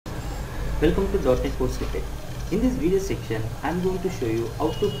Welcome to .NET Code Snippet. In this video section, I am going to show you how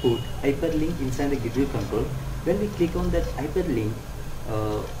to put hyperlink inside the Gridview control. When we click on that hyperlink,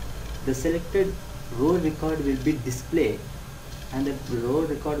 the selected row record will be displayed and the row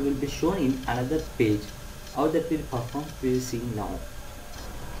record will be shown in another page. How that will perform, we will see now.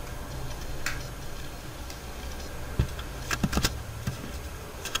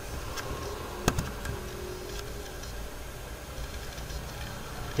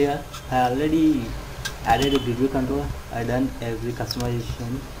 Here I already added a Gridview controller. I done every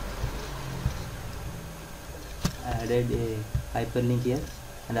customization. I added a hyperlink here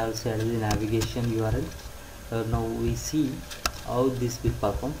and I also added the navigation URL. Now we see how this will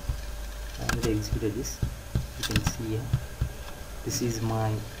perform. I already executed this. You can see here. This is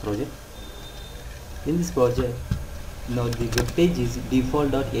my project. In this project, now the web page is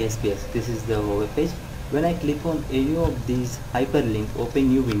default.asps. This is the web page. When I click on any of these hyperlink, open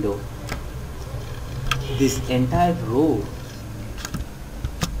new window, this entire row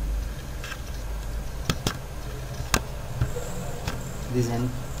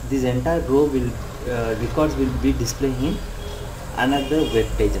this entire row will records will be displayed in another web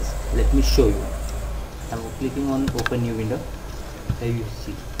pages. Let me show you. I'm clicking on open new window. Here you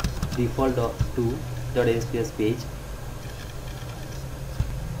see default.asps page.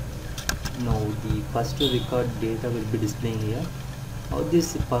 Now the first record data will be displaying here. How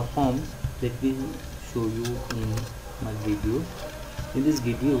this performs, let me show you in my Gridview. In this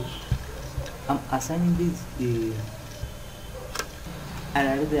Gridview, I'm assigning this and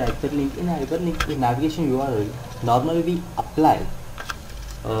added the hyperlink. In hyperlink, the navigation URL, normally we apply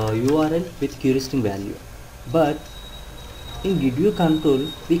URL with Querystring value, but in Gridview control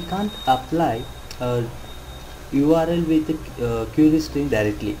we can't apply URL with Querystring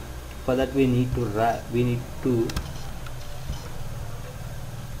directly. For that we need to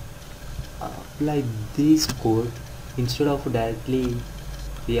apply this code. Instead of directly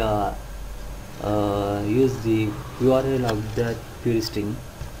we are use the URL of the Querystring.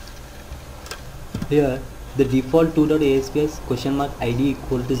 Here the default 2.asps question mark ID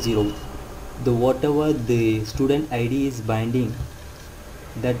equal to 0. The whatever the student ID is binding,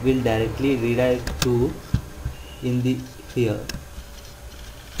 that will directly redirect to in the here.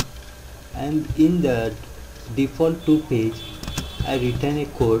 And in the default 2 page, I return a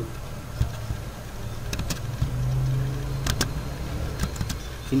code.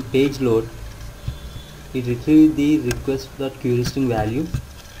 In page load, it retrieves the request.Querystring value.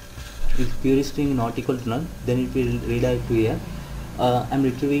 If Querystring not equal to none, then it will redirect to here. I'm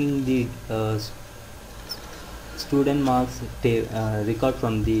retrieving the student marks record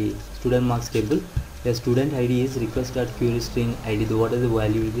from the student marks table. The student ID is request.Querystring ID. What is the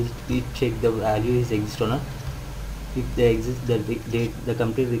value? We check the value is exist or not. If they exist, the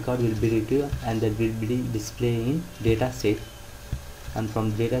complete record will be retrieved and that will be displayed in data set. And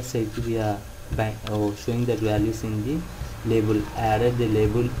from data set we are showing that values in the label. I added the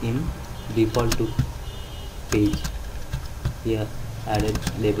label in default to page. Here added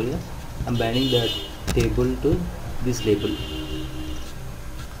label here. I'm binding the table to this label.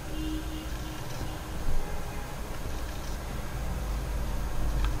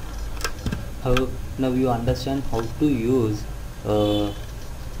 Now you understand how to use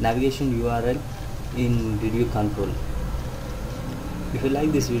navigation URL in Gridview control. If you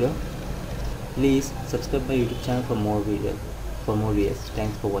like this video, please subscribe my YouTube channel for more videos.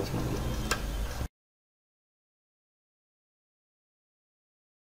 Thanks for watching my video.